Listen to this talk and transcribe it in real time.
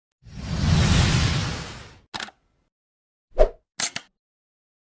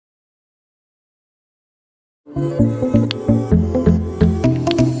Hello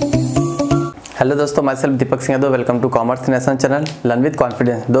दोस्तों, my self Deepak Singh, welcome to commerce nation channel learn with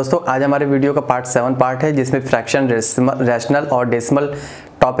confidence. दोस्तों आज हमारे वीडियो का पार्ट 7 पार्ट है, जिसमें फ्रैक्शन, रैशनल और डेसिमल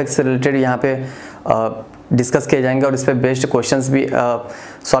टॉपिक से रिलेटेड यहाँ पे डिस्कस किए जाएंगे और इस पर बेस्ड क्वेश्चंस भी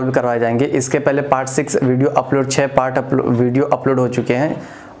सॉल्व करवाए जाएंगे। इसके पहले part 6 video upload 6 part video upload हो चुके हैं,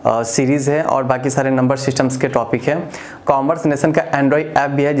 सीरीज़ है और बाकी सारे नंबर सिस्टम्स के टॉपिक हैं। कॉमर्स नेशन का एंड्रॉइड ऐप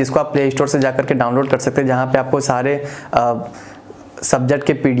भी है, जिसको आप प्ले स्टोर से जाकर के डाउनलोड कर सकते हैं, जहाँ पे आपको सारे सब्जेक्ट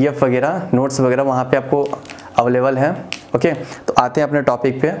के PDF वगैरह, नोट्स वगैरह वहाँ पे आपको अवेलेबल हैं। ओके, तो आते हैं अपने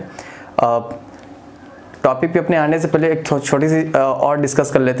टॉपिक पे। टॉपिक पे अपने आने से पहले एक छोटी सी और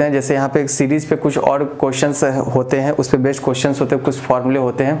डिस्कस कर लेते हैं। जैसे यहाँ पे एक सीरीज़ पे कुछ और क्वेश्चंस होते हैं, उस पे बेस्ड क्वेश्चंस होते हैं, कुछ फॉर्मूले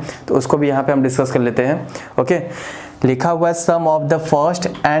होते हैं, तो उसको भी यहाँ पे हम डिस्कस कर लेते हैं। ओके, लिखा हुआ है सम of the first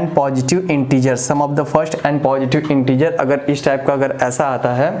and positive integer. Some of the first and positive integer अगर इस टाइप का अगर ऐसा आता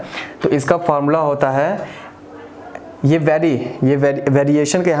है तो इसका फॉर्मूला होता है ये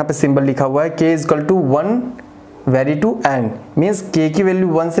वेरिएशन का यहाँ पे सिंबल लिखा हुआ है k equal to 1 very to n, means k की वैल्यू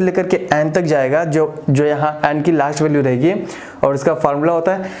 1 से लेकर के n तक जाएगा, जो यहाँ n की लास्ट वैल्यू रहेगी, और इसका फार्मूला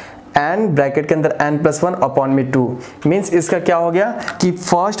होता है n ब्रैकेट के अंदर n+1 अपॉन में 2। मीन्स इसका क्या हो गया कि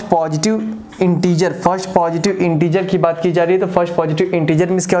फर्स्ट पॉजिटिव इंटीजर की बात की जा रही है, तो फर्स्ट पॉजिटिव इंटीजर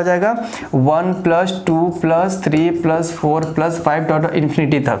मीन्स क्या हो जाएगा 1 + 2 + 3 + 4 + 5 डॉट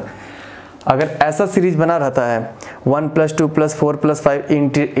इन्फिनिटी तक। अगर ऐसा सीरीज बना रहता है 1 + 2 + 4 +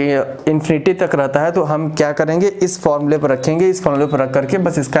 5 इन्फिनिटी तक रहता है, तो हम क्या करेंगे, इस फॉर्मूले पर रखेंगे, इस फॉर्मूले पर रख करके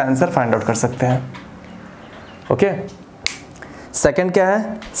बस इसका आंसर फाइंड आउट कर सकते हैं। ओके, सेकंड क्या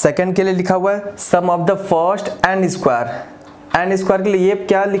है, सेकंड के लिए लिखा हुआ है सम of the first n square के लिए ये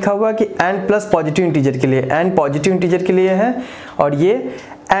क्या लिखा हुआ है कि n प्लस पॉजिटिव इंटीजर के लिए, n पॉजिटिव इंटीजर के लिए है और ये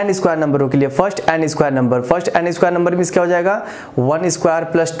n स्क्वायर नंबरों के लिए फर्स्ट n स्क्वायर नंबर में क्या हो जाएगा 1 square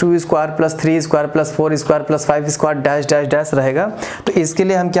 + 2 square + 3 square + 4 square + 5 square dash dash dash रहेगा। तो इसके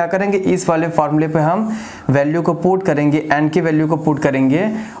लिए हम क्या करेंगे, इस वाले फॉर्मूले पे हम वैल्यू को पुट करेंगे, n की वैल्यू को पुट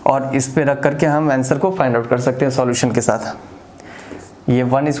करेंगे और इस पे रख करके हम आंसर को फाइंड आउट कर सकते हैं सॉल्यूशन के साथ। ये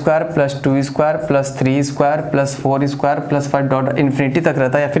 1 square + 2 square + 3 square + 4 square + 5 dot infinity तक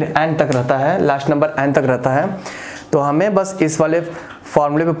रहता है, या फिर n तक रहता है, लास्ट नंबर n तक रहता है। तो हमें बस इस वाले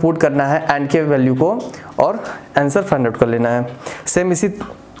फॉर्मूले पे पुट करना है n के वैल्यू को और आंसर फाइंड आउट कर लेना है। सेम इसी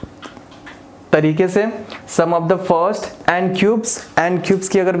तरीके से सम of the first n cubes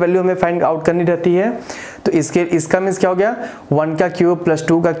की अगर वैल्यू हमें फाइंड आउट करनी रहती है, तो इसका मीन्स क्या हो गया 1 का क्यूब +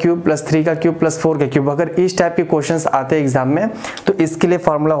 2 का क्यूब + 3 का क्यूब + 4 का क्यूब। अगर इस टाइप के क्वेश्चंस आते हैं एग्जाम में, तो इसके लिए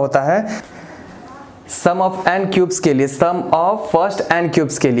फॉर्मूला होता है सम ऑफ n क्यूब्स के लिए, सम ऑफ फर्स्ट n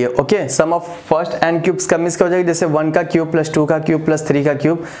क्यूब्स के लिए। Okay, some of first n cubes का मीन्स क्या हो जाएगा, जैसे 1 का क्यूब + 2 का क्यूब + 3 का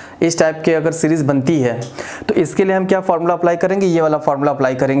क्यूब, इस टाइप के अगर सीरीज बनती है, तो इसके लिए हम क्या फॉर्मूला अप्लाई करेंगे, ये वाला फॉर्मूला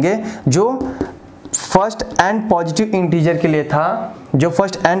अप्लाई करेंगे जो फर्स्ट n पॉजिटिव इंटीजर के लिए था, जो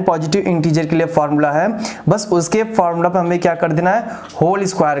फर्स्ट n पॉजिटिव इंटीजर के लिए फॉर्मूला है, बस उसके फॉर्मूला पे हमें क्या कर देना है, होल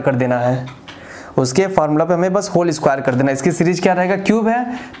स्क्वायर कर देना है। उसके फार्मूला पे हमें बस होल स्क्वायर कर देना। इसकी सीरीज क्या रहेगा, क्यूब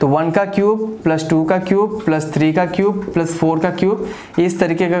है तो 1 का क्यूब + 2 का क्यूब + 3 का क्यूब + 4 का क्यूब, इस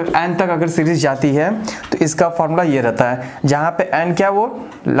तरीके का n तक अगर सीरीज जाती है तो इसका फार्मूला ये रहता है, जहाँ पे n क्या वो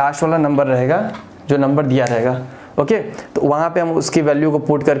लास्ट वाला नंबर रहेगा, जो नंबर दिया रहेगा। ओके, तो वहाँ पे हम उसकी वैल्यू को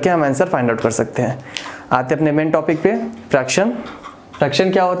पुट करके हम आंसर फाइंड आउट कर सकते हैं। आते अपने मेन टॉपिक पे,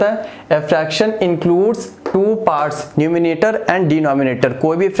 फ्रैक्शन क्या होता है, a fraction includes 2 parts, numerator and denominator.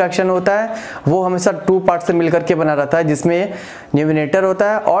 कोई भी फ्रैक्शन होता है वो हमेशा 2 पार्ट से मिलकर के बना रहता है, जिसमें न्यूमिनेटर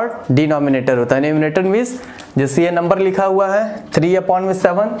होता है और डिनोमिनेटर होता है। न्यूमिनेटर मीन्स जैसे ये नंबर लिखा हुआ है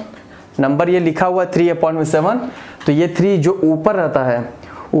 3/7, नंबर ये लिखा हुआ है 3/7, तो ये 3 जो ऊपर रहता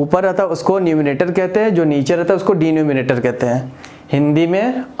है उसको न्यूमिनेटर कहते हैं, जो नीचे रहता है उसको डिनोमिनेटर कहते हैं। हिंदी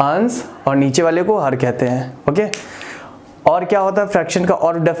में अंश और नीचे वाले को हर कहते हैं। ओके, और क्या होता है फ्रैक्शन का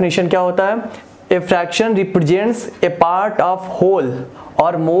और डेफिनेशन क्या होता है, a fraction represents A part of whole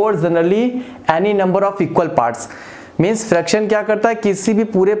और more generally any number of equal parts. Means fraction क्या करता है, किसी भी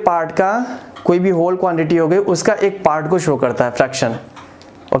पूरे पार्ट का, कोई भी होल क्वांटिटी हो गई उसका एक पार्ट को शो करता है फ्रैक्शन।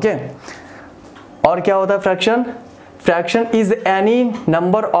 ओके, और क्या होता है fraction is any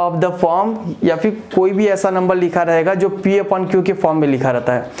number of the form, या फिर कोई भी ऐसा नंबर लिखा रहेगा जो P/Q के फॉर्म में लिखा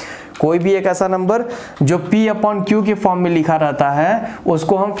रहता है। कोई भी एक ऐसा नंबर जो P/Q के फॉर्म में लिखा रहता है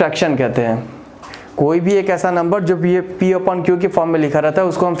उसको हम फ्रैक्शन कहते हैं। कोई भी एक ऐसा नंबर जो P/Q के फॉर्म में लिखा रहता है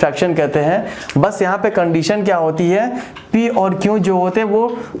उसको हम फ्रैक्शन कहते हैं। बस यहाँ पे कंडीशन क्या होती है, P और Q जो होते हैं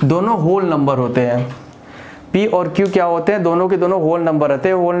वो दोनों होल नंबर होते हैं। P और Q क्या होते हैं, दोनों के दोनों होल नंबर रहते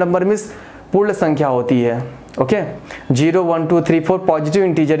हैं। होल नंबर मीन्स पूर्ण संख्या होती है। ओके, 0 1 2 3 4 पॉजिटिव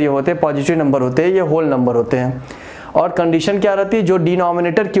इंटीजर ये होते हैं, पॉजिटिव नंबर होते हैं, ये होल नंबर होते हैं। और कंडीशन क्या रहती है, जो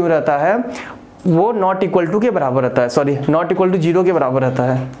डिनोमिनेटर क्यों रहता है वो नॉट इक्वल टू के बराबर रहता है, सॉरी नॉट इक्वल टू 0 के बराबर रहता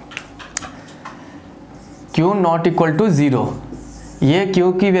है। क्यू नॉट इक्वल टू 0, ये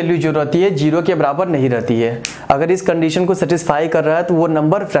क्यू की वैल्यू जो रहती है 0 के बराबर नहीं रहती है। अगर इस कंडीशन को सेटिस्फाई कर रहा है तो वो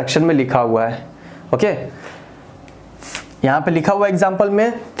नंबर फ्रैक्शन में लिखा हुआ है। ओके, यहाँ पे लिखा हुआ एग्जाम्पल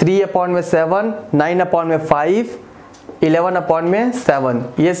में 3/7, 9/5, 11/7,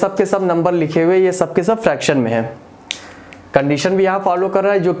 ये सब के सब नंबर लिखे हुए, ये सब के सब फ्रैक्शन में है। कंडीशन भी यहाँ फॉलो कर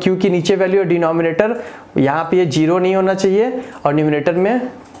रहा है, जो क्यू की नीचे वैल्यू है डिनोमिनेटर, यहाँ पे ये 0 नहीं होना चाहिए और न्यूमिनेटर में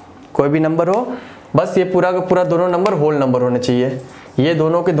कोई भी नंबर हो, बस ये पूरा का पूरा दोनों नंबर होल नंबर होने चाहिए। ये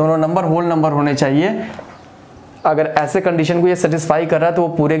दोनों के दोनों नंबर होल नंबर होने चाहिए। अगर ऐसे कंडीशन को ये सेटिस्फाई कर रहा है तो वो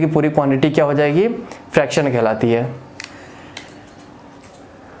पूरे की पूरी क्वांटिटी क्या हो जाएगी, फ्रैक्शन कहलाती है।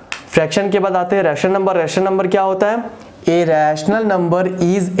 फ्रैक्शन के बाद आते हैं रैशनल नंबर। रैशनल नंबर क्या होता है, a rational number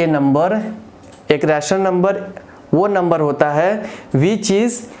is a number, एक रैशनल नंबर वो नंबर होता है which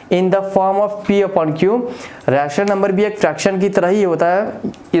is in the form of P upon Q. Rational number भी एक फ्रैक्शन की तरह ही होता है,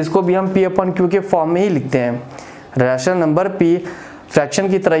 इसको भी हम पी अपॉन क्यू के फॉर्म में ही लिखते हैं। रैशनल नंबर पी फ्रैक्शन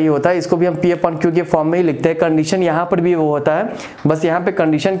की तरह ही होता है, इसको भी हम पी अपॉन क्यू के फॉर्म में ही लिखते हैं। कंडीशन यहाँ पर भी वो होता है, बस यहाँ पे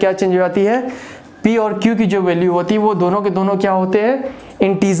कंडीशन क्या चेंज हो जाती है, पी और क्यू की जो वैल्यू होती है वो दोनों के दोनों क्या होते हैं,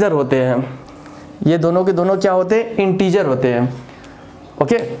 इंटीजर होते हैं। ये दोनों के दोनों क्या होते हैं, इंटीजर होते हैं।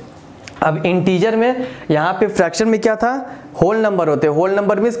 ओके, अब इंटीजर में यहाँ पे फ्रैक्शन में क्या था, होल नंबर होते हैं। होल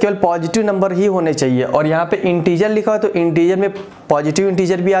नंबर में केवल पॉजिटिव नंबर ही होने चाहिए, और यहाँ पे इंटीजर लिखा हो तो इंटीजर में पॉजिटिव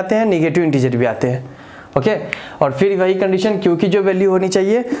इंटीजर भी आते हैं, नेगेटिव इंटीजर भी आते हैं। ओके, और फिर वही कंडीशन क्यू की जो वैल्यू होनी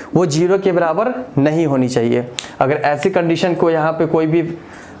चाहिए वो 0 के बराबर नहीं होनी चाहिए। अगर ऐसी कंडीशन को यहाँ पे कोई भी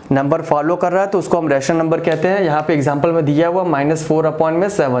नंबर फॉलो कर रहा है तो उसको हम रैशनल नंबर कहते हैं। यहाँ पे एग्जाम्पल में दिया हुआ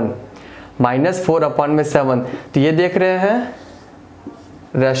 -4/7, -4/7, तो ये देख रहे हैं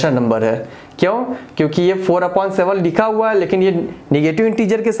रैशनल नंबर है। क्यों? क्योंकि ये 4/7 लिखा हुआ है लेकिन ये निगेटिव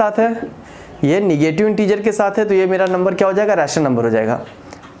इंटीजर के साथ है, ये निगेटिव इंटीजर के साथ है, तो ये मेरा नंबर क्या हो जाएगा, रैशनल नंबर हो जाएगा।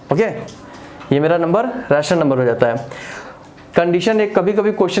 ओके, ये मेरा नंबर रैशनल नंबर हो जाता है। कंडीशन एक कभी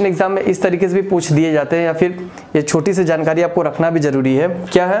कभी क्वेश्चन एग्जाम में इस तरीके से भी पूछ दिए जाते हैं, या फिर ये छोटी सी जानकारी आपको रखना भी जरूरी है।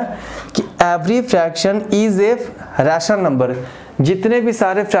 क्या है कि every fraction is a rational number. जितने भी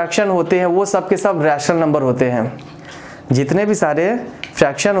सारे फ्रैक्शन होते हैं वो सब के सब रैशनल नंबर होते हैं। जितने भी सारे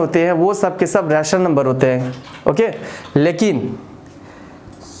फ्रैक्शन होते हैं वो सब के सब रैशनल नंबर होते हैं। ओके, लेकिन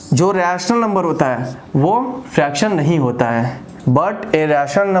जो रैशनल नंबर होता है वो फ्रैक्शन नहीं होता है। But a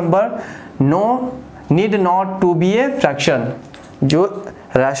rational number no need not to be a fraction. जो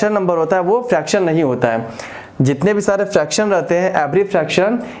रैशनल नंबर होता है वो फ्रैक्शन नहीं होता है। जितने भी सारे फ्रैक्शन रहते हैं, every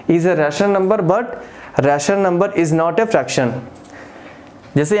fraction is a rational number but rational number is not a fraction.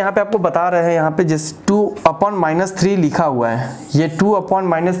 जैसे यहाँ पे आपको बता रहे हैं, यहाँ पे जिस 2/-3 लिखा हुआ है, ये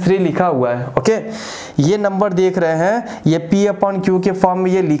 2/-3 लिखा हुआ है। ओके, ये नंबर देख रहे हैं, ये P/Q के फॉर्म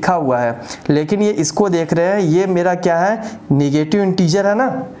में ये लिखा हुआ है, लेकिन ये इसको देख रहे हैं, ये मेरा क्या है, निगेटिव इंटीजर है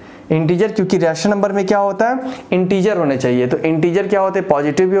ना, इंटीजर। क्योंकि रैशनल नंबर में क्या होता है, इंटीजर होने चाहिए। तो इंटीजर क्या होते हैं,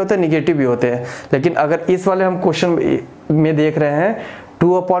 पॉजिटिव भी होते हैं, निगेटिव भी होते हैं। लेकिन अगर इस वाले हम क्वेश्चन में देख रहे हैं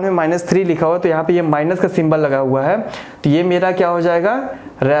 2/-3 लिखा हुआ है, तो यहाँ पे ये माइनस का सिंबल लगा हुआ है, तो ये मेरा क्या हो जाएगा,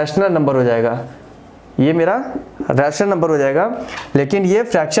 रैशनल नंबर हो जाएगा। ये मेरा रैशनल नंबर हो जाएगा, लेकिन ये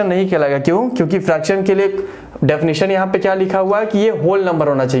फ्रैक्शन नहीं कहलाएगा। क्यों? क्योंकि फ्रैक्शन के लिए डेफिनेशन यहाँ पे क्या लिखा हुआ है कि ये होल नंबर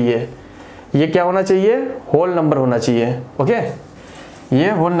होना चाहिए। ये क्या होना चाहिए, होल नंबर होना चाहिए। ओके, ये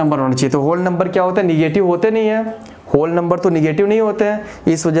होल नंबर होना चाहिए। तो होल नंबर क्या होता है, निगेटिव होते नहीं है। होल नंबर तो निगेटिव नहीं होते हैं,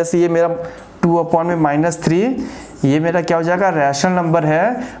 इस वजह से ये मेरा 2/-3 ये मेरा क्या हो जाएगा, रैशनल नंबर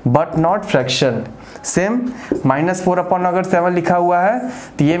है बट नॉट फ्रैक्शन। सेम -4/7 लिखा हुआ है,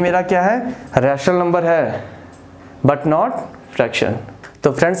 तो ये मेरा क्या है, रैशनल नंबर है बट नॉट फ्रैक्शन।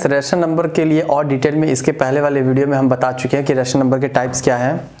 तो फ्रेंड्स, रैशनल नंबर के लिए और डिटेल में इसके पहले वाले वीडियो में हम बता चुके हैं कि रैशनल नंबर के टाइप्स क्या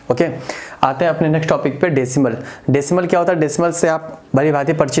हैं। ओके, आते हैं अपने नेक्स्ट टॉपिक पे, डेसिमल। डेसिमल क्या होता है, डेसिमल से आप बड़ी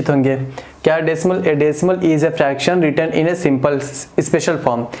भांति परिचित होंगे। क्या है decimal? A decimal is a fraction written in a simple special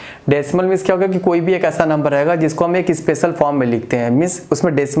form. Decimal means क्या होगा कि कोई भी एक ऐसा नंबर रहेगा जिसको हम एक स्पेशल फॉर्म में लिखते हैं, मीन्स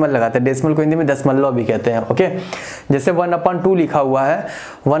उसमें डेसिमल लगाते हैं। डेसिमल को हिंदी में दशमलव भी कहते हैं। ओके, जैसे 1/2 लिखा हुआ है,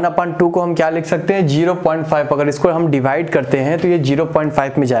 1/2 को हम क्या लिख सकते हैं, 0.5। अगर इसको हम डिवाइड करते हैं तो ये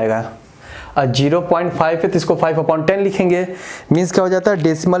 0.5 में जाएगा, और 0.5 है तो इसको 5/10 लिखेंगे। मीन्स क्या हो जाता है,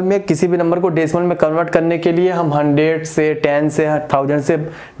 डेसिमल में किसी भी नंबर को डेसिमल में कन्वर्ट करने के लिए हम 100 से 10 से 1000 से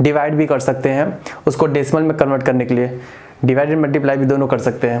डिवाइड भी कर सकते हैं। उसको डेसिमल में कन्वर्ट करने के लिए डिवाइड एंड मल्टीप्लाई भी दोनों कर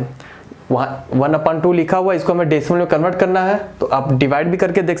सकते हैं। वहाँ 1/2 लिखा हुआ है, इसको हमें डेसिमल में कन्वर्ट करना है तो आप डिवाइड भी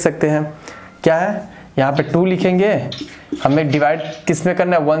करके देख सकते हैं। क्या है, यहाँ पे 2 लिखेंगे, हमें डिवाइड किस में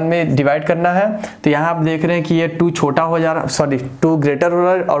करना है, 1 में डिवाइड करना है। तो यहाँ आप देख रहे हैं कि ये 2 छोटा हो जा रहा, सॉरी 2 ग्रेटर हो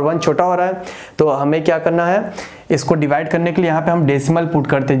रहा है और 1 छोटा हो रहा है। तो हमें क्या करना है, इसको डिवाइड करने के लिए यहाँ पे हम डेसिमल पुट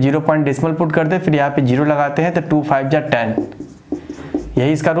करते हैं, 0 पॉइंट डेसिमल पुट करते हैं, फिर यहाँ पे 0 लगाते हैं। तो 2 5 जा 10,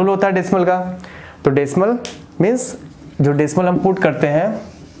 यही इसका रूल होता है डेसिमल का। तो डेसिमल मीन्स जो डेसिमल हम पुट करते हैं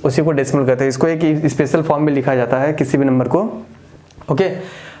उसी को डेसिमल कहते हैं। इसको एक स्पेशल फॉर्म में लिखा जाता है किसी भी नंबर को। ओके,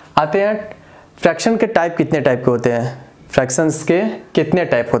 आते हैं फ्रैक्शन के टाइप कितने टाइप के होते हैं, फ्रैक्शंस के कितने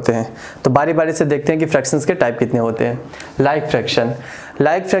टाइप होते हैं। तो बारी बारी से देखते हैं कि फ्रैक्शंस के टाइप कितने होते हैं। लाइक फ्रैक्शन,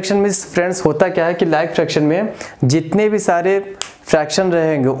 लाइक फ्रैक्शन में फ्रेंड्स होता क्या है कि लाइक फ्रैक्शन में जितने भी सारे फ्रैक्शन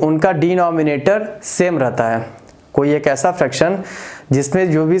रहेंगे उनका डिनोमिनेटर सेम रहता है। कोई एक ऐसा फ्रैक्शन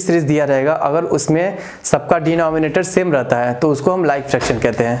जिसमें जो भी सीरीज दिया रहेगा अगर उसमें सबका डिनोमिनेटर सेम रहता है तो उसको हम लाइक फ्रैक्शन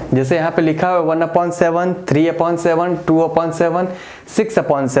कहते हैं। जैसे यहाँ पे लिखा हुआ 1/7, 3/7, 2/7,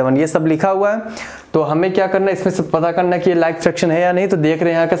 6/7, ये सब लिखा हुआ है। तो हमें क्या करना है, इसमें से पता करना है कि ये लाइक फ्रैक्शन है या नहीं। तो देख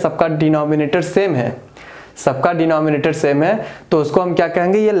रहे हैं यहाँ का सबका डिनोमिनेटर सेम है, सबका डिनोमिनेटर सेम है, तो उसको हम क्या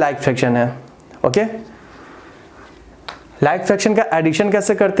कहेंगे, ये लाइक फ्रैक्शन है। ओके, लाइक फ्रैक्शन का एडिशन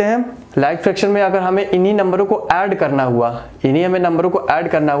कैसे करते हैं। लाइक फ्रैक्शन में अगर हमें इन्हीं नंबरों को ऐड करना हुआ, इन्हीं हमें नंबरों को ऐड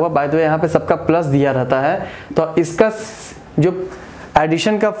करना हुआ, बाय द वे यहाँ पे सबका प्लस दिया रहता है, तो इसका जो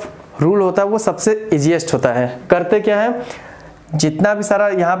एडिशन का रूल होता है वो सबसे इजीएस्ट होता है। करते क्या है, जितना भी सारा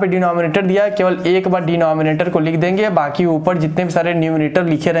यहाँ पे डिनोमिनेटर दिया है केवल एक बार डिनोमिनेटर को लिख देंगे, बाकी ऊपर जितने भी सारे न्यूमिनेटर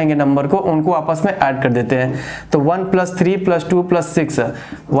लिखे रहेंगे नंबर को उनको आपस में ऐड कर देते हैं। तो 1 + 3 + 2 + 6,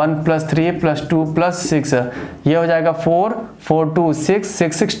 1 + 3 + 2 + 6, ये हो जाएगा 4, 4 2 6,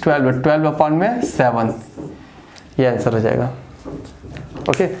 6 6 12, 12/7, ये आंसर हो जाएगा।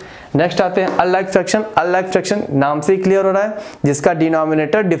 ओके, नेक्स्ट आते हैं अनलाइक फ्रैक्शन। अनलाइक फ्रैक्शन नाम से ही क्लियर हो रहा है, जिसका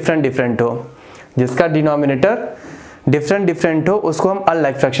डिनोमिनेटर डिफरेंट हो, जिसका डिनोमिनेटर डिफरेंट हो उसको हम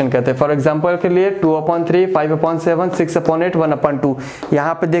अनलाइक फ्रैक्शन कहते हैं। फॉर एग्जांपल के लिए 2/3, 5/7, 6/8, 1/2,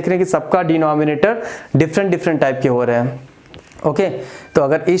 यहाँ पे देख रहे हैं कि सबका डिनोमिनेटर डिफरेंट टाइप के हो रहे हैं। ओके, तो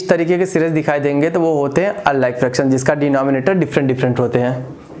अगर इस तरीके के सीरीज दिखाई देंगे तो वो होते हैं अनलाइक फ्रैक्शन, जिसका डिनोमिनेटर डिफरेंट होते हैं।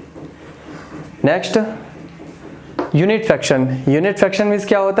 Next unit fraction. Unit fraction means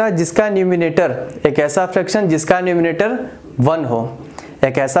क्या होता है, जिसका न्यूमिनेटर, एक ऐसा फ्रैक्शन जिसका न्यूमिनेटर 1 हो,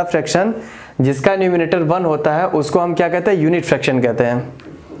 एक ऐसा फ्रैक्शन जिसका न्यूमिनेटर 1 होता है उसको हम क्या कहते हैं, यूनिट फ्रैक्शन कहते हैं।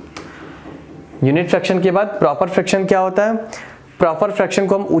 यूनिट फ्रैक्शन के बाद प्रॉपर फ्रैक्शन क्या होता है, प्रॉपर फ्रैक्शन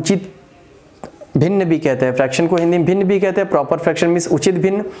को हम उचित भिन्न भी कहते हैं, फ्रैक्शन को हिंदी में भिन्न भी कहते हैं। प्रॉपर फ्रैक्शन मींस उचित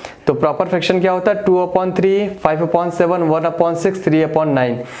भिन्न। तो प्रॉपर फ्रैक्शन क्या होता है, 2/3, 5/7, 1/6,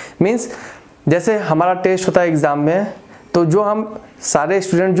 3/9। मींस जैसे हमारा टेस्ट होता है एग्जाम में, तो जो हम सारे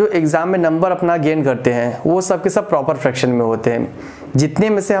स्टूडेंट जो एग्जाम में नंबर अपना गेन करते हैं वो सब के सब प्रॉपर फ्रैक्शन में होते हैं। जितने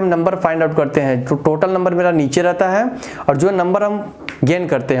में से हम नंबर फाइंड आउट करते हैं, जो टोटल नंबर मेरा नीचे रहता है और जो नंबर हम गेन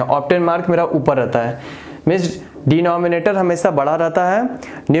करते हैं ऑब्टेन मार्क मेरा ऊपर रहता है। मींस डिनोमिनेटर हमेशा बड़ा रहता है,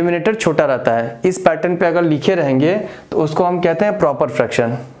 न्यूमिनेटर छोटा रहता है। इस पैटर्न पे अगर लिखे रहेंगे तो उसको हम कहते हैं प्रॉपर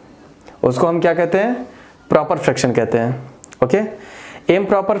फ्रैक्शन, उसको हम क्या कहते हैं, प्रॉपर फ्रैक्शन कहते हैं। ओके,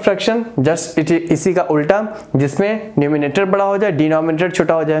 इम्प्रॉपर फ्रैक्शन जस्ट इसी का उल्टा, जिसमें न्यूमिनेटर बड़ा हो जाए, डिनोमिनेटर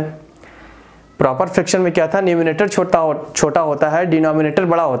छोटा हो जाए। प्रॉपर फ्रैक्शन में क्या था, न्यूमिनेटर छोटा होता है, डिनोमिनेटर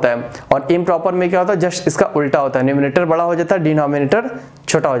बड़ा होता है, और इम्प्रॉपर में क्या होता है, जस्ट इसका उल्टा होता है, न्यूमिनेटर बड़ा हो जाता है, डिनोमिनेटर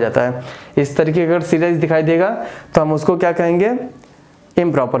छोटा हो जाता है। इस तरीके अगर सीरीज दिखाई देगा तो हम उसको क्या कहेंगे,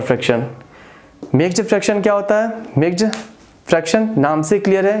 इम्प्रॉपर फ्रैक्शन। मिक्स्ड फ्रैक्शन क्या होता है, मिक्स्ड फ्रैक्शन नाम से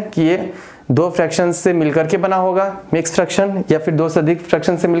क्लियर है कि ये दो फ्रैक्शन से मिलकर के बना होगा मिक्स फ्रैक्शन, या फिर दो से अधिक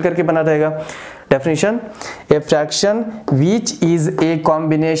फ्रैक्शन से मिलकर के बना रहेगा। Definition, a fraction which is a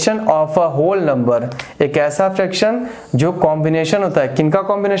combination of a whole number, एक ऐसा फ्रैक्शन जो कॉम्बिनेशन होता है, किनका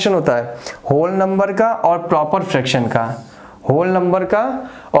कॉम्बिनेशन होता है, होल नंबर का और प्रॉपर फ्रैक्शन का, होल नंबर का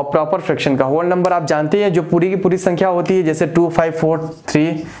और प्रॉपर फ्रैक्शन का। होल नंबर आप जानते हैं जो पूरी की पूरी संख्या होती है, जैसे 2, 5, 4,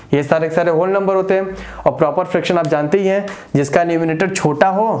 3, ये सारे होल नंबर होते हैं। और प्रॉपर फ्रैक्शन आप जानते ही हैं जिसका न्यूमिनेटर छोटा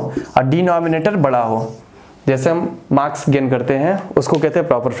हो और डिनोमिनेटर बड़ा हो, जैसे हम मार्क्स गेन करते हैं उसको कहते हैं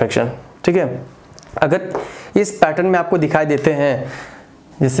प्रॉपर फ्रैक्शन। ठीक है, अगर इस पैटर्न में आपको दिखाई देते हैं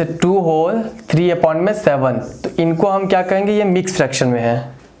जैसे 2 होल 3/7, तो इनको हम क्या कहेंगे, ये मिक्स फ्रैक्शन में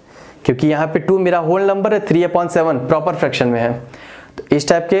है, क्योंकि यहाँ पे 2 मेरा होल नंबर है, 3/7 प्रॉपर फ्रैक्शन में है। तो इस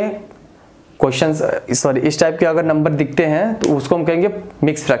टाइप के क्वेश्चंस, इस टाइप के अगर नंबर दिखते हैं तो उसको हम कहेंगे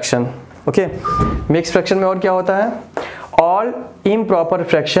mix fraction. Okay, mix fraction में और क्या होता है, all improper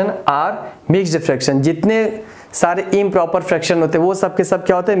fraction are mixed fraction. जितने सारे इम्प्रॉपर फ्रैक्शन होते हैं वो सब के सब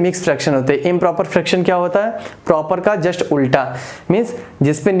क्या होते हैं, मिक्स फ्रैक्शन होते हैं। इम्प्रॉपर फ्रैक्शन क्या होता है, प्रॉपर का जस्ट उल्टा, मीन्स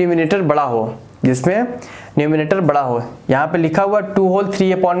जिसपे न्यूमिनेटर बड़ा हो, जिसमें न्यूमिनेटर बड़ा हो। यहाँ पे लिखा हुआ 2 होल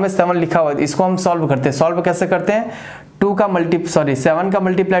 3/7 लिखा हुआ है, इसको हम सॉल्व करते हैं। सॉल्व कैसे करते हैं, 7 का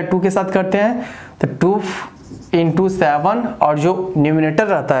मल्टीप्लाई 2 के साथ करते हैं, तो 2 इंटू 7 और जो न्यूमिनेटर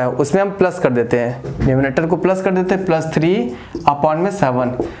रहता है उसमें हम प्लस कर देते हैं, न्यूमिनेटर को प्लस कर देते हैं, प्लस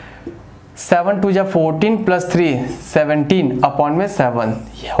 3/7, 7 2 जा 14 प्लस 3 17/7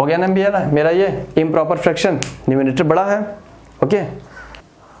 हो गया ना मेरा ये इम्प्रॉपर फ्रैक्शन, न्यूमिनेटर बड़ा है। ओके,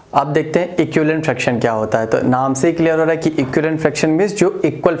 अब देखते हैं इक्विवेलेंट फ्रैक्शन क्या होता है। तो नाम से ही क्लियर हो रहा है कि इक्विवेलेंट फ्रैक्शन मीन्स जो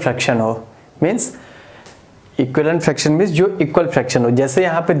इक्वल फ्रैक्शन हो, मीन्स इक्विवेलेंट फ्रैक्शन मीन्स जो इक्वल फ्रैक्शन हो। जैसे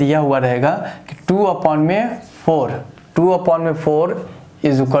यहाँ पे दिया हुआ रहेगा कि 2/4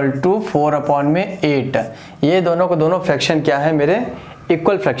 इज इक्वल टू 4/8, ये दोनों को दोनों फ्रैक्शन क्या है मेरे,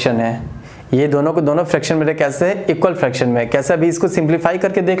 इक्वल फ्रैक्शन है। ये दोनों को दोनों फ्रैक्शन मेरे कैसे है, इक्वल फ्रैक्शन में। कैसे, अभी इसको सिंप्लीफाई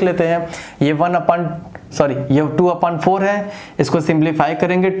करके देख लेते हैं। ये 2/4 है, इसको सिंप्लीफाई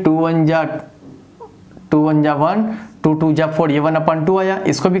करेंगे, 2 1 जा 1, 2 2 जा 4, ये 1/2 आया।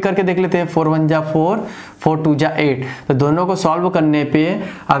 इसको भी करके देख लेते हैं, 4 1 जा 4, 4 2 जा 8। तो दोनों को सॉल्व करने पे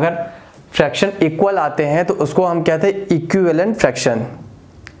अगर फ्रैक्शन इक्वल आते हैं तो उसको हम कहते हैं इक्विवेलेंट फ्रैक्शन।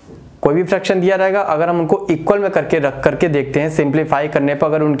 कोई भी फ्रैक्शन दिया रहेगा, अगर हम उनको इक्वल में करके रख करके देखते हैं, सिंप्लीफाई करने पर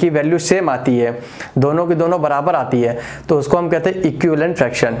अगर उनकी वैल्यू सेम आती है, दोनों की दोनों बराबर आती है, तो उसको हम कहते हैं इक्विवेलेंट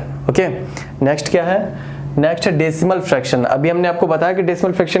फ्रैक्शन। ओके, नेक्स्ट क्या है, नेक्स्ट है डेसिमल फ्रैक्शन। अभी हमने आपको बताया कि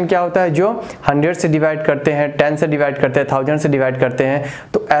डेसिमल फ्रैक्शन क्या होता है, जो 100 से डिवाइड करते हैं, 10 से डिवाइड करते हैं, 1000 से डिवाइड करते हैं।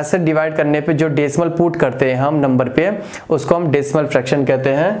 तो ऐसे डिवाइड करने पे जो डेसिमल पुट करते हैं हम नंबर पे, उसको हम डेसिमल फ्रैक्शन कहते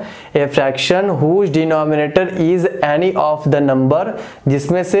हैं। A fraction whose denominator is any of the number,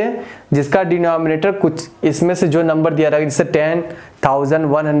 जिसमें से जिसका डिनोमिनेटर कुछ इसमें से जो नंबर दिया रहेगा, जैसे 10, 1000,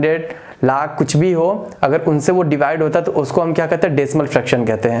 100, लाख, कुछ भी हो, अगर उनसे वो डिवाइड होता है तो उसको हम क्या कहते हैं, डेसिमल फ्रैक्शन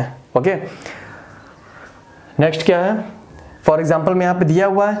कहते हैं। ओके, नेक्स्ट क्या है, फॉर एग्जाम्पल में यहाँ पे दिया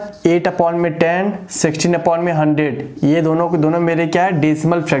हुआ है 8/10, 16/100, ये दोनों को दोनों मेरे क्या है,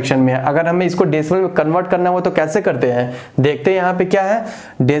 डेसिमल फ्रैक्शन में है। अगर हमें इसको डेसिमल में कन्वर्ट करना हो तो कैसे करते हैं, देखते हैं। यहाँ पे क्या है,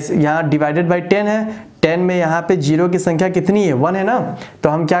 यहाँ डिवाइडेड बाई 10 है, 10 में यहाँ पे जीरो की संख्या कितनी है, 1 है ना। तो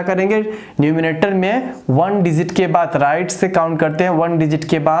हम क्या करेंगे, न्यूमिनेटर में 1 डिजिट के बाद राइट से काउंट करते हैं, 1 डिजिट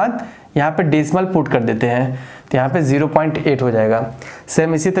के बाद यहाँ पे डेसिमल पुट कर देते हैं, तो यहाँ पे 0.8 हो जाएगा।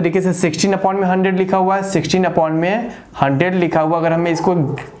 सेम इसी तरीके से 16/100 लिखा हुआ है, 16/100 लिखा हुआ, अगर हमें इसको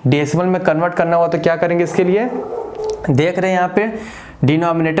डेसिमल में कन्वर्ट करना हुआ तो क्या करेंगे, इसके लिए देख रहे हैं यहाँ पे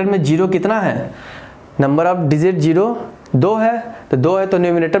डिनोमिनेटर में जीरो कितना है, नंबर ऑफ डिजिट जीरो 2 है, तो 2 है, तो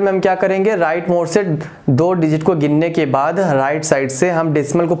न्यूमिनेटर में हम क्या करेंगे, राइट मोड से 2 डिजिट को गिनने के बाद राइट साइड से हम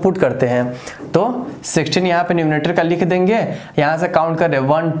डेसिमल को पुट करते हैं। तो 16 यहाँ पे न्यूमिनेटर का लिख देंगे, यहाँ से काउंट कर रहे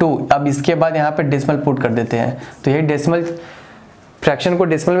 1 2, अब इसके बाद यहाँ पे डेसिमल पुट कर देते हैं। तो यही डेसिमल फ्रैक्शन को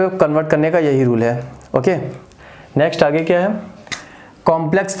डेसिमल में कन्वर्ट करने का यही रूल है। ओके, नेक्स्ट आगे क्या है,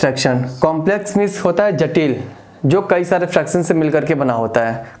 कॉम्प्लेक्स फ्रैक्शन। कॉम्प्लेक्स मीन्स होता है जटिल, जो कई सारे फ्रैक्शन से मिलकर के बना होता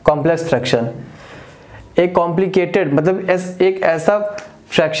है कॉम्प्लेक्स फ्रैक्शन। एक कॉम्प्लिकेटेड मतलब एक ऐसा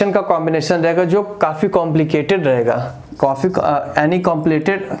फ्रैक्शन का कॉम्बिनेशन रहेगा जो काफ़ी कॉम्प्लिकेटेड रहेगा, any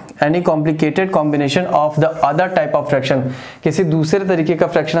complicated combination of the other type of fraction. किसी दूसरे तरीके का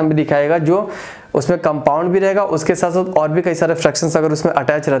फ्रैक्शन हमें दिखाएगा जो उसमें कंपाउंड भी रहेगा, उसके साथ साथ और भी कई सारे फ्रैक्शंस अगर उसमें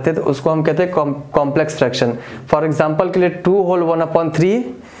अटैच रहते हैं तो उसको हम कहते हैं कॉम्प्लेक्स फ्रैक्शन। फॉर एग्जाम्पल के लिए 2 होल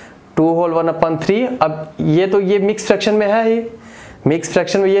 1/3, अब ये मिक्स फ्रैक्शन में है ही, मिक्स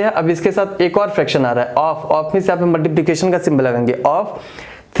फ्रैक्शन में ये है। अब इसके साथ एक और फ्रैक्शन आ रहा है, ऑफ में से आप मल्टीप्लिकेशन का सिंबल लगाएंगे, ऑफ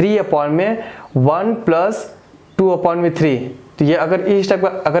 3/1 प्लस 2/3। तो ये अगर इस टाइप का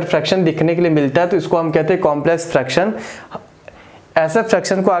अगर फ्रैक्शन दिखने के लिए मिलता है तो इसको हम कहते हैं कॉम्प्लेक्स फ्रैक्शन। ऐसे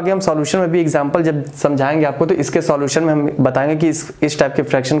फ्रैक्शन को आगे हम सॉल्यूशन में भी एग्जांपल जब समझाएंगे आपको तो इसके सॉल्यूशन में हम बताएंगे कि इस टाइप के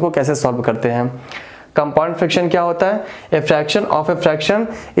फ्रैक्शन को कैसे सॉल्व करते हैं। कंपाउंड फ्रैक्शन क्या होता है, a fraction of a fraction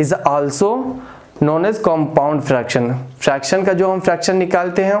is also known as compound fraction. Fraction का जो हम फ्रैक्शन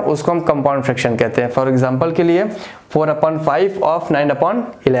निकालते हैं उसको हम कंपाउंड फ्रैक्शन कहते हैं। फॉर एग्जांपल के लिए 4/5 ऑफ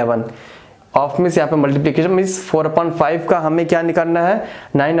 9/11, ऑफ मीन्स यहाँ पे मल्टीप्लिकेशन मीन्स 4/5 का हमें क्या निकालना है,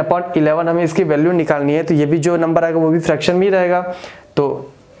 9/11 हमें इसकी वैल्यू निकालनी है। तो ये भी जो नंबर आएगा वो भी फ्रैक्शन में ही रहेगा।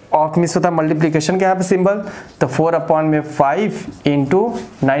 तो ऑफ मीन्स होता है मल्टीप्लिकेशन का यहाँ पे सिंबल, तो 4/5 इंटू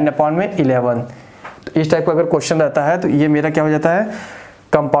 9/11। तो इस टाइप का अगर क्वेश्चन रहता है तो ये मेरा क्या हो जाता है,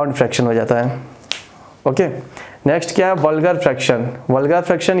 कंपाउंड फ्रैक्शन हो जाता है। ओके, नेक्स्ट क्या है, वल्गर फ्रैक्शन। वल्गर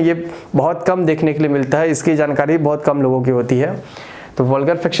फ्रैक्शन ये बहुत कम देखने के लिए मिलता है, इसकी जानकारी बहुत कम लोगों की होती है। तो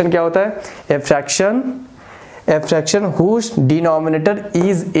वल्गर फ्रैक्शन क्या होता है, a fraction whose denominator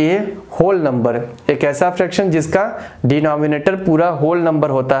is a whole number. एक ऐसा फ्रैक्शन जिसका डिनोमिनेटर पूरा होल नंबर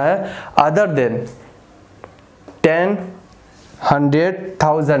होता है, अदर देन 10, 100,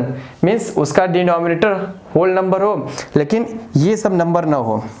 1000 मीन्स उसका डिनोमिनेटर होल नंबर हो लेकिन ये सब नंबर ना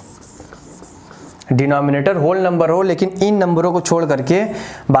हो। डिनोमिनेटर होल नंबर हो, लेकिन इन नंबरों को छोड़ करके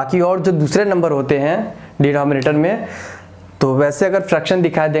बाकी और जो दूसरे नंबर होते हैं डिनोमिनेटर में, तो वैसे अगर फ्रैक्शन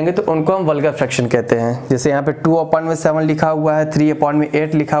दिखाई देंगे तो उनको हम वल्गर फ्रैक्शन कहते हैं। जैसे यहाँ पे 2/7 लिखा हुआ है,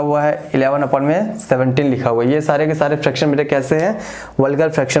 3/8 लिखा हुआ है, 11/17 लिखा हुआ है। ये सारे के सारे फ्रैक्शन मेरे कैसे हैं? वल्गर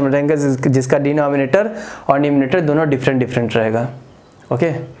फ्रैक्शन में रहेंगे, जिसका डिनोमिनेटर और न्यूमरेटर दोनों डिफरेंट रहेगा।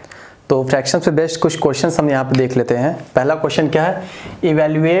 ओके, तो फ्रैक्शन से बेस्ड कुछ क्वेश्चन हम यहाँ पे देख लेते हैं। पहला क्वेश्चन क्या है?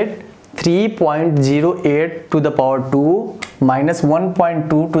 Evaluate 3.08 to the power 2 minus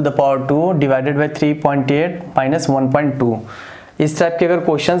 1.2 to the power 2 divided by 3.8 minus 1.2। इस टाइप के अगर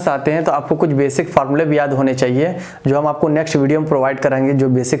क्वेश्चंस आते हैं तो आपको कुछ बेसिक फार्मूले भी याद होने चाहिए, जो हम आपको नेक्स्ट वीडियो में प्रोवाइड कराएंगे, जो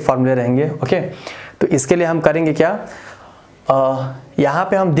बेसिक फार्मूले रहेंगे। ओके, तो इसके लिए हम करेंगे क्या, यहाँ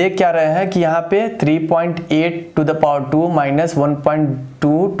पे हम देख क्या रहे हैं कि यहाँ पे 3.8 to the power 2 minus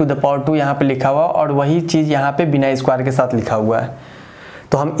 1.2 to the power 2 यहाँ पे लिखा हुआ, और वही चीज़ यहाँ पे बिना स्क्वायर के साथ लिखा हुआ है।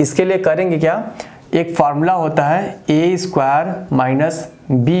 तो हम इसके लिए करेंगे क्या, एक फार्मूला होता है ए स्क्वायर माइनस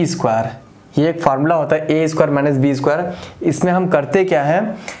बी स्क्वायर। ये एक फार्मूला होता है ए स्क्वायर माइनस बी स्क्वायर। इसमें हम करते क्या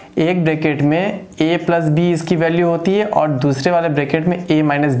है, एक ब्रैकेट में ए प्लस बी इसकी वैल्यू होती है और दूसरे वाले ब्रैकेट में ए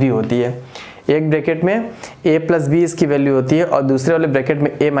माइनस बी होती है। एक ब्रैकेट में a प्लस बी इसकी वैल्यू होती है और दूसरे वाले ब्रैकेट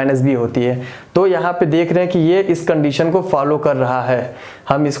में a माइनस बी होती है। तो यहाँ पे देख रहे हैं कि ये इस कंडीशन को फॉलो कर रहा है।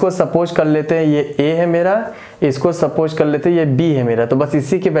 हम इसको सपोज कर लेते हैं ये a है मेरा, इसको सपोज कर लेते हैं ये b है मेरा। तो बस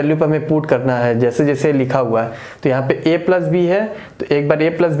इसी के वैल्यू पर हमें पुट करना है जैसे जैसे लिखा हुआ है। तो यहाँ पे a प्लस बी है, तो एक बार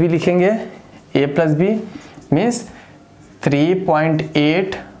a प्लस बी लिखेंगे। a plus B means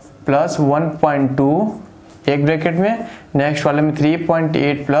 3.8 plus 1.2 एक ब्रैकेट में, नेक्स्ट वाले में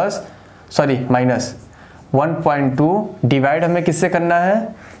 3.8 प्लस माइनस 1.2 डिवाइड हमें किससे करना है,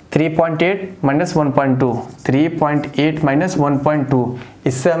 3.8 माइनस 1.2, 3.8 माइनस 1.2,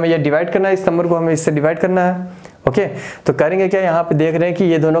 इससे हमें ये डिवाइड करना है, इस नंबर को हमें इससे डिवाइड करना है। ओके, तो करेंगे क्या, यहाँ पे देख रहे हैं कि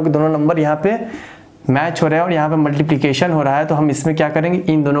ये दोनों के दोनों नंबर यहाँ पे मैच हो रहे हैं और यहाँ पे मल्टीप्लिकेशन हो रहा है। तो हम इसमें क्या करेंगे,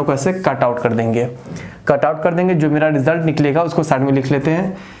 इन दोनों को ऐसे कट आउट कर देंगे। जो मेरा रिजल्ट निकलेगा उसको साइड में लिख लेते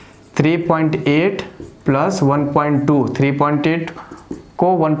हैं। 3.8 प्लस 1.2, 3.8 को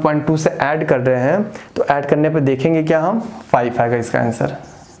 1.2 से ऐड कर रहे हैं, तो ऐड करने पे देखेंगे क्या, हम 5 आएगा इसका आंसर।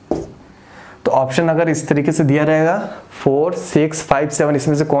 तो ऑप्शन अगर इस तरीके से दिया रहेगा 4, 6, 5, 7,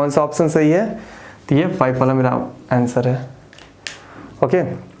 इसमें से कौन सा ऑप्शन सही है, तो ये 5 वाला मेरा आंसर है। ओके,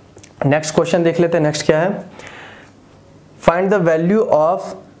 नेक्स्ट क्वेश्चन देख लेते हैं। नेक्स्ट क्या है, find the value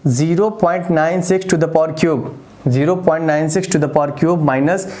of 0.96 to the power cube, 0.96 to the power cube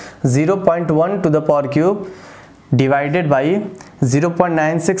minus 0.1 to the power cube divided by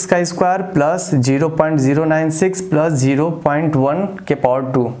 0.96 का स्क्वायर प्लस 0.096 प्लस 0.1 के पावर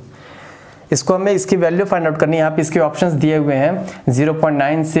 2। इसको हमें इसकी वैल्यू फाइंड आउट करनी है। यहाँ पे इसके ऑप्शंस दिए हुए हैं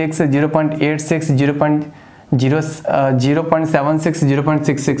 0.96, 0.86, 0.76,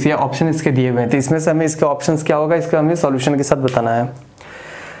 0.66, ये ऑप्शन इसके दिए हुए हैं। तो इसमें से हमें इसके ऑप्शंस क्या होगा, इसका हमें सॉल्यूशन के साथ बताना है।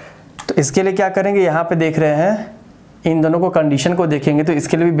 तो इसके लिए क्या करेंगे, यहाँ पे देख रहे हैं इन दोनों को कंडीशन को देखेंगे तो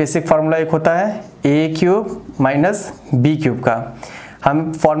इसके लिए भी बेसिक फार्मूला एक होता है a cube minus B cube का।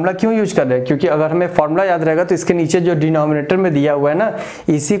 हम फार्मूला क्यों यूज कर रहे हैं, क्योंकि अगर हमें फार्मूला याद रहेगा तो इसके नीचे जो डिनोमिनेटर में दिया हुआ है ना,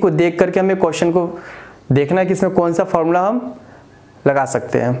 इसी को देख करके हमें क्वेश्चन को देखना है कि इसमें कौन सा फार्मूला हम लगा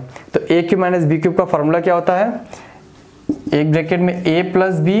सकते हैं। तो a cube minus B cube का फार्मूला क्या होता है, एक ब्रैकेट में a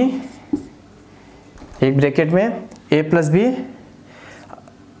प्लस बी, एक ब्रैकेट में a plus B,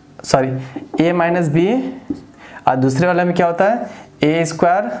 a minus B, और दूसरे वाले में क्या होता है ए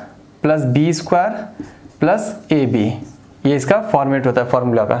square plus B square plus A B. ये इसका फॉर्मेट होता है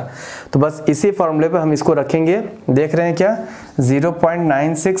फार्मूला का। तो बस इसी फार्मूले पे हम इसको रखेंगे। देख रहे हैं क्या,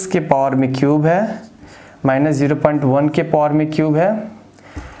 0.96 के पावर में क्यूब है माइनस 0.1 के पावर में क्यूब है,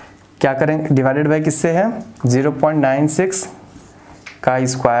 क्या करेंगे डिवाइडेड बाई किससे है, 0.96 का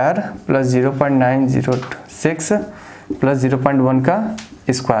स्क्वायर प्लस 0.906 प्लस 0.1 का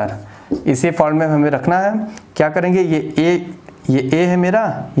स्क्वायर। इसी फॉर्म में हमें रखना है। क्या करेंगे, ये a है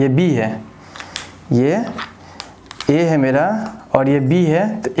मेरा, ये b है, ये a है मेरा और ये b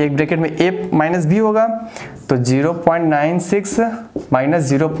है। तो एक ब्रैकेट में a माइनस b होगा, तो 0.96 माइनस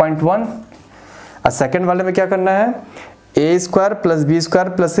 0.1। और सेकेंड वाले में क्या करना है, a square plus B square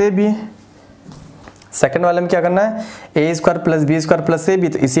plus A B. Second वाले में क्या करना है, a square plus B square plus A B.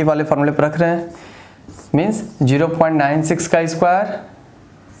 तो इसी वाले फॉर्मूले पर रख रहे हैं, मीन्स 0.96 का square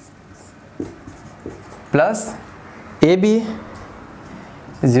plus A B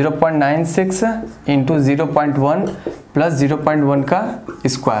 0.96 into 0.1 plus 0.1 का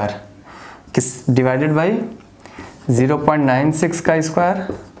स्क्वायर किस डिवाइडेड बाई 0.96 का स्क्वायर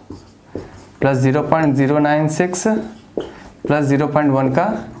प्लस 0.096 प्लस 0.1 का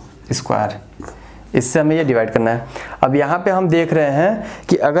स्क्वायर। इससे हमें ये डिवाइड करना है। अब यहाँ पे हम देख रहे हैं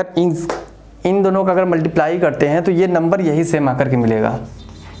कि अगर इन दोनों का अगर मल्टीप्लाई करते हैं तो ये नंबर यही सेम आकर के मिलेगा,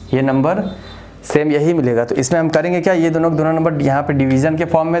 ये नंबर सेम यही मिलेगा। तो इसमें हम करेंगे क्या, ये दोनों नंबर यहाँ पे डिवीजन के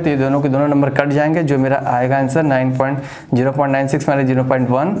फॉर्म में, तो ये दोनों के दोनों नंबर कट जाएंगे, जो मेरा आएगा आंसर 0.96 माइनस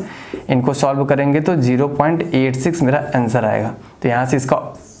 0.1, इनको सॉल्व करेंगे तो 0.86 मेरा आंसर आएगा। तो यहाँ से इसका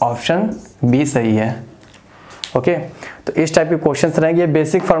ऑप्शन बी सही है। ओके, तो इस टाइप के क्वेश्चंस रहेंगे।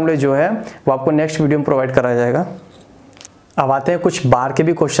 बेसिक फॉर्मूले जो है वो आपको नेक्स्ट वीडियो में प्रोवाइड कराया जाएगा। अब आते हैं कुछ बार के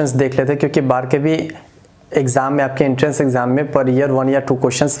भी क्वेश्चंस देख लेते हैं, क्योंकि बार के भी एग्जाम में, आपके एंट्रेंस एग्जाम में पर ईयर 1 या 2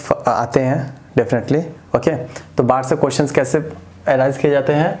 क्वेश्चंस आते हैं डेफिनेटली। ओके, तो बार से क्वेश्चंस कैसे एनालाइज किए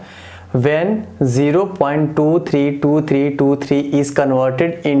जाते हैं, when 0.232323 is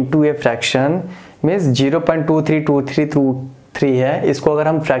converted into a fraction, means 0.232323 है, इसको अगर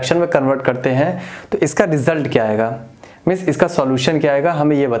हम फ्रैक्शन में कन्वर्ट करते हैं तो इसका रिजल्ट क्या आएगा, मींस इसका सॉल्यूशन क्या आएगा,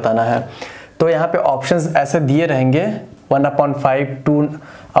 हमें ये बताना है। तो यहाँ पे ऑप्शंस ऐसे दिए रहेंगे, 1/5,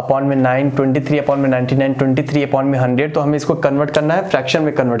 2/9, 23/99, 23/100। तो हमें इसको कन्वर्ट करना है, फ्रैक्शन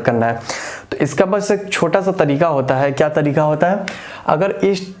में कन्वर्ट करना है। तो इसका बस एक छोटा सा तरीका होता है। क्या तरीका होता है, अगर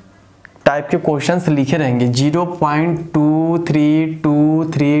इस टाइप के क्वेश्चंस लिखे रहेंगे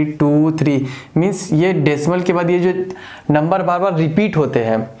 0.232323 मीन्स ये डेसिमल के बाद ये जो नंबर बार बार रिपीट होते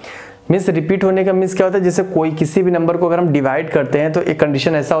हैं, मीन्स रिपीट होने का मीन्स क्या होता है, जैसे कोई किसी भी नंबर को अगर हम डिवाइड करते हैं तो एक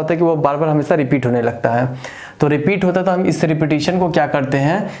कंडीशन ऐसा होता है कि वो बार बार हमेशा रिपीट होने लगता है। तो रिपीट होता है तो हम इस रिपीटिशन को क्या करते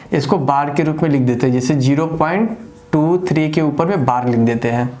हैं, इसको बार के रूप में लिख देते हैं। जैसे 0.23 के ऊपर में बार लिख देते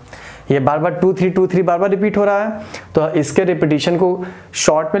हैं, ये बार बार 2323 बार बार रिपीट हो रहा है, तो इसके रिपीटिशन को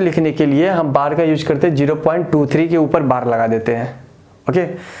शॉर्ट में लिखने के लिए हम बार का यूज करते हैं, 0.23 के ऊपर बार लगा देते हैं। ओके,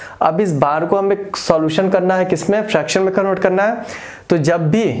 अब इस बार को हमें सॉल्यूशन करना है, किसमें, फ्रैक्शन में कन्वर्ट करना है। तो जब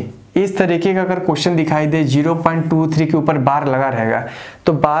भी इस तरीके का अगर क्वेश्चन दिखाई दे 0.23 के ऊपर बार लगा रहेगा,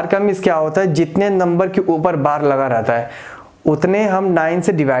 तो बार का मीन्स क्या होता है, जितने नंबर के ऊपर बार लगा रहता है उतने हम 9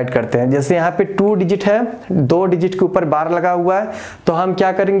 से डिवाइड करते हैं। जैसे यहाँ पे 2 डिजिट है, 2 डिजिट के ऊपर बार लगा हुआ है, तो हम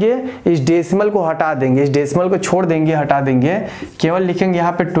क्या करेंगे, इस डेसिमल को हटा देंगे, इस डेसिमल को छोड़ देंगे, हटा देंगे, केवल लिखेंगे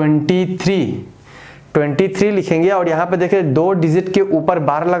यहाँ पे 23 लिखेंगे। और यहाँ पे देखिए 2 डिजिट के ऊपर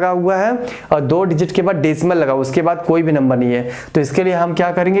बार लगा हुआ है और 2 डिजिट के बाद डेसिमल लगा, उसके बाद कोई भी नंबर नहीं है। तो इसके लिए हम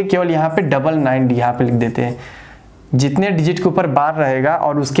क्या करेंगे, केवल यहाँ पे 99 यहाँ पे लिख देते हैं। जितने डिजिट के ऊपर बार रहेगा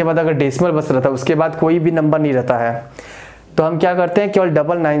और उसके बाद अगर डेसिमल बस रहता है, उसके बाद कोई भी नंबर नहीं रहता है, तो हम क्या करते हैं, केवल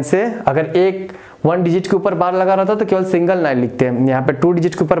 99 से, अगर 1 डिजिट के ऊपर बार लगा रहता है तो केवल सिंगल 9 लिखते हैं। यहाँ पे 2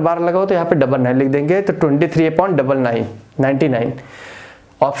 डिजिट के ऊपर बार लगा हो तो यहाँ पे 99 लिख देंगे, तो 23/99।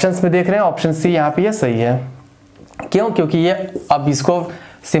 ऑप्शंस में देख रहे हैं, ऑप्शन सी यहाँ पे ये सही है। क्यों, क्योंकि ये अब इसको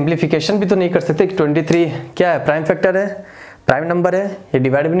सिंप्लीफिकेशन भी तो नहीं कर सकते कि 23 क्या है, प्राइम फैक्टर है, प्राइम नंबर है, ये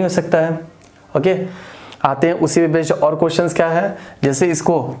डिवाइड भी नहीं हो सकता है। ओके, आते हैं उसी में बेस्ड और क्वेश्चंस क्या है, जैसे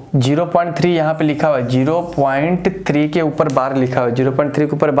इसको 0.3 यहाँ पे लिखा हुआ है, 0.3 के ऊपर बार लिखा हुआ है, 0.3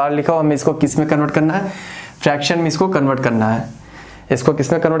 के ऊपर बार लिखा हुआ, हमें इसको किस में कन्वर्ट करना है, फ्रैक्शन में इसको कन्वर्ट करना है। इसको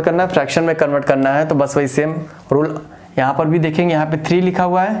किस में कन्वर्ट करना है, फ्रैक्शन में कन्वर्ट करना है। तो बस वही सेम रूल यहाँ पर भी देखेंगे, यहाँ पे 3 लिखा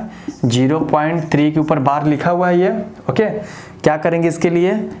हुआ है, 0.3 के ऊपर बार लिखा हुआ है ये। ओके, क्या करेंगे इसके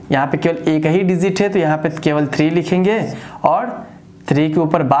लिए, यहाँ पे केवल एक ही डिजिट है तो यहाँ पे केवल 3 लिखेंगे, और 3 के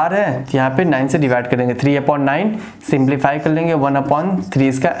ऊपर बार है तो यहाँ पे 9 से डिवाइड करेंगे, 3/9 सिंप्लीफाई कर लेंगे, 1/3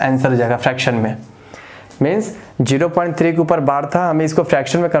 इसका आंसर हो जाएगा फ्रैक्शन में। मीन्स 0.3 के ऊपर बार था, हमें इसको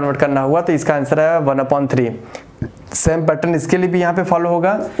फ्रैक्शन में कन्वर्ट करना हुआ, तो इसका आंसर आया 1/3। सेम पैटर्न इसके लिए भी यहाँ पे फॉलो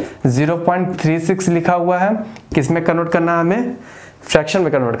होगा, 0.36 लिखा हुआ है, किस में कन्वर्ट करना है, हमें फ्रैक्शन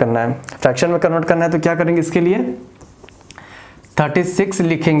में कन्वर्ट करना है। फ्रैक्शन में कन्वर्ट करना है तो क्या करेंगे, इसके लिए 36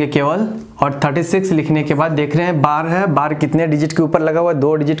 लिखेंगे केवल, और 36 लिखने के बाद देख रहे हैं बार है, बार कितने डिजिट के ऊपर लगा हुआ है,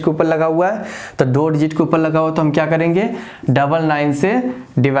 2 डिजिट के ऊपर लगा हुआ है, तो 2 डिजिट के ऊपर लगा हुआ तो हम क्या करेंगे, 99 से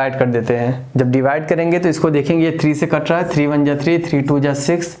डिवाइड कर देते हैं। जब डिवाइड करेंगे तो इसको देखेंगे ये 3 से कट रहा है, 3 1 जा 3, 3 2 जा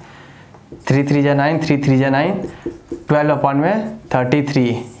 6, 3 3 जा 9, 3 3 जा 9,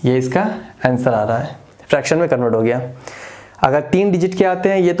 12/33 ये इसका आंसर आ रहा है, फ्रैक्शन में कन्वर्ट हो गया। अगर 3 डिजिट के आते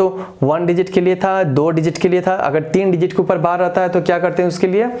हैं, ये तो 1 डिजिट के लिए था, 2 डिजिट के लिए था, अगर 3 डिजिट के ऊपर बार आता है तो क्या करते हैं उसके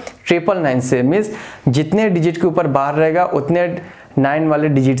लिए, 999 से, मीन्स जितने डिजिट के ऊपर बार रहेगा उतने 9 वाले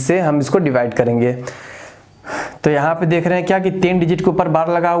डिजिट से हम इसको डिवाइड करेंगे। तो यहाँ पे देख रहे हैं क्या कि 3 डिजिट के ऊपर बार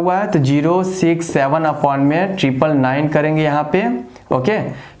लगा हुआ है, तो 067/999 करेंगे यहाँ पे। ओके,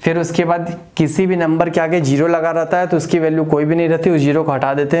 फिर उसके बाद किसी भी नंबर के आगे 0 लगा रहता है तो उसकी वैल्यू कोई भी नहीं रहती, उस 0 को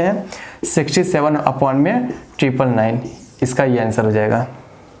हटा देते हैं, 67/999 इसका ये आंसर हो जाएगा।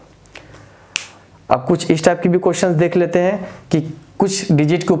 अब कुछ इस टाइप के भी क्वेश्चंस देख लेते हैं कि कुछ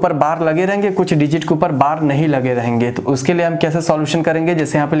डिजिट के ऊपर बार लगे रहेंगे, कुछ डिजिट के ऊपर बार नहीं लगे रहेंगे, तो उसके लिए हम कैसे सॉल्यूशन करेंगे।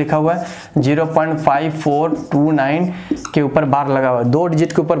 जैसे यहाँ पे लिखा हुआ है 0.5429 के ऊपर बार लगा हुआ है, 2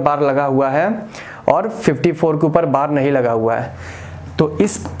 डिजिट के ऊपर बार लगा हुआ है और 54 के ऊपर बार नहीं लगा हुआ है। तो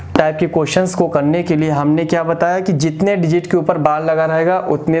इस टाइप के क्वेश्चंस को करने के लिए हमने क्या बताया कि जितने डिजिट के ऊपर बार लगा रहेगा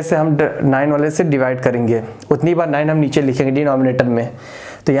उतने से हम 9 वाले से डिवाइड करेंगे, उतनी बार 9 हम नीचे लिखेंगे डिनोमिनेटर में।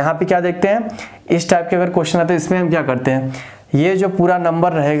 तो यहाँ पे क्या देखते हैं, इस टाइप के अगर क्वेश्चन आते हैं इसमें हम क्या करते हैं, ये जो पूरा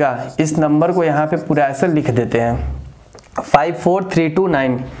नंबर रहेगा इस नंबर को यहाँ पे पूरा ऐसे लिख देते हैं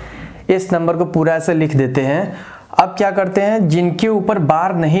 54329, इस नंबर को पूरा ऐसे लिख देते हैं। अब क्या करते हैं, जिनके ऊपर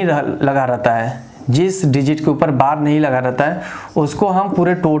बार नहीं लगा रहता है, जिस डिजिट के ऊपर बार नहीं लगा रहता है उसको हम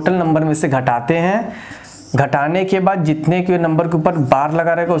पूरे टोटल नंबर में से घटाते हैं। घटाने के बाद जितने के नंबर के ऊपर बार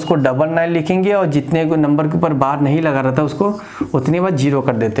लगा रहेगा उसको 999 लिखेंगे और जितने के नंबर के ऊपर बार नहीं लगा रहता उसको उतनी बार 0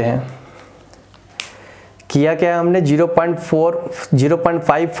 कर देते हैं। किया क्या है हमने,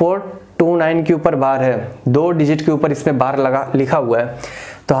 0.5429 के ऊपर बार है, 2 डिजिट के ऊपर इसमें बार लिखा हुआ है।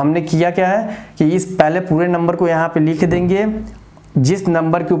 तो हमने किया क्या है कि इस पहले पूरे नंबर को यहाँ पे लिख देंगे, जिस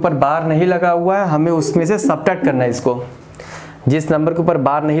नंबर के ऊपर बार नहीं लगा हुआ है हमें उसमें से सब्ट्रैक्ट करना है इसको। जिस नंबर के ऊपर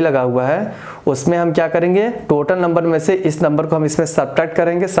बार नहीं लगा हुआ है उसमें हम क्या करेंगे, टोटल नंबर में से इस नंबर को हम इसमें सब्ट्रैक्ट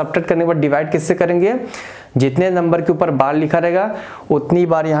करेंगे। सब्ट्रैक्ट करने के बाद डिवाइड किससे करेंगे, जितने नंबर के ऊपर बार लिखा रहेगा उतनी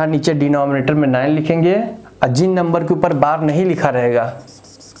बार यहाँ नीचे डिनोमिनेटर में 9 लिखेंगे, और जिन नंबर के ऊपर बार नहीं लिखा रहेगा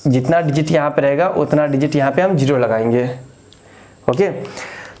जितना डिजिट यहाँ पे रहेगा उतना डिजिट यहाँ पे हम 0 लगाएंगे। ओके,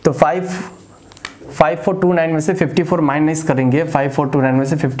 तो 5429 में से 54 माइनस करेंगे, 5429 में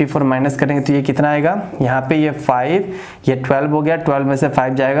से 54 माइनस करेंगे तो ये कितना आएगा, यहाँ पे ये 5, ये 12 हो गया, 12 में से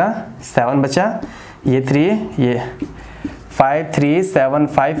 5 जाएगा 7 बचा, ये 3, ये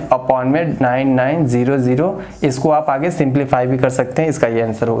 5375 अपॉन में 9900। इसको आप आगे सिंप्लीफाई भी कर सकते हैं, इसका ये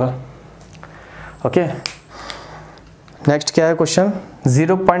आंसर होगा। ओके, नेक्स्ट क्या है क्वेश्चन,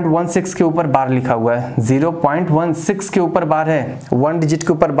 0.16 के ऊपर बार लिखा हुआ है, 0.16 के ऊपर बार है, 1 डिजिट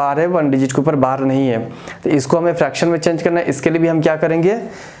के ऊपर बार है, 1 डिजिट के ऊपर बार नहीं है। तो इसको हमें फ्रैक्शन में चेंज करना है। इसके लिए भी हम क्या करेंगे,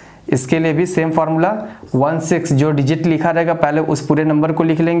 इसके लिए भी सेम फार्मूला, 16 जो डिजिट लिखा रहेगा पहले उस पूरे नंबर को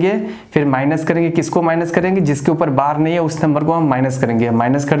लिख लेंगे, फिर माइनस करेंगे, किसको माइनस करेंगे, जिसके ऊपर बार नहीं है उस नंबर को हम माइनस करेंगे।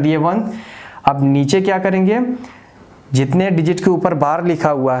 माइनस कर दिए 1। अब नीचे क्या करेंगे, जितने डिजिट के ऊपर बार लिखा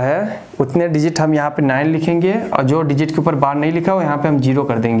हुआ है उतने डिजिट हम यहाँ पे 9 लिखेंगे, और जो डिजिट के ऊपर बार नहीं लिखा हुआ यहाँ पे हम 0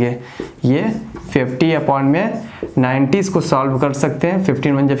 कर देंगे। ये 50 अपॉन में 90, इसको सॉल्व कर सकते हैं,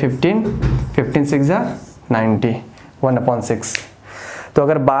 15 1 जा 15, 15 6 जा 90, 1/6। तो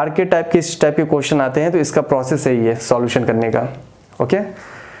अगर बार के इस टाइप के क्वेश्चन आते हैं तो इसका प्रोसेस यही है सॉल्यूशन करने का। ओके,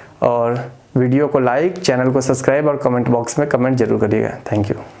 और वीडियो को लाइक, चैनल को सब्सक्राइब और कमेंट बॉक्स में कमेंट जरूर करिएगा। Thank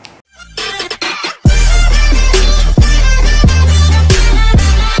you.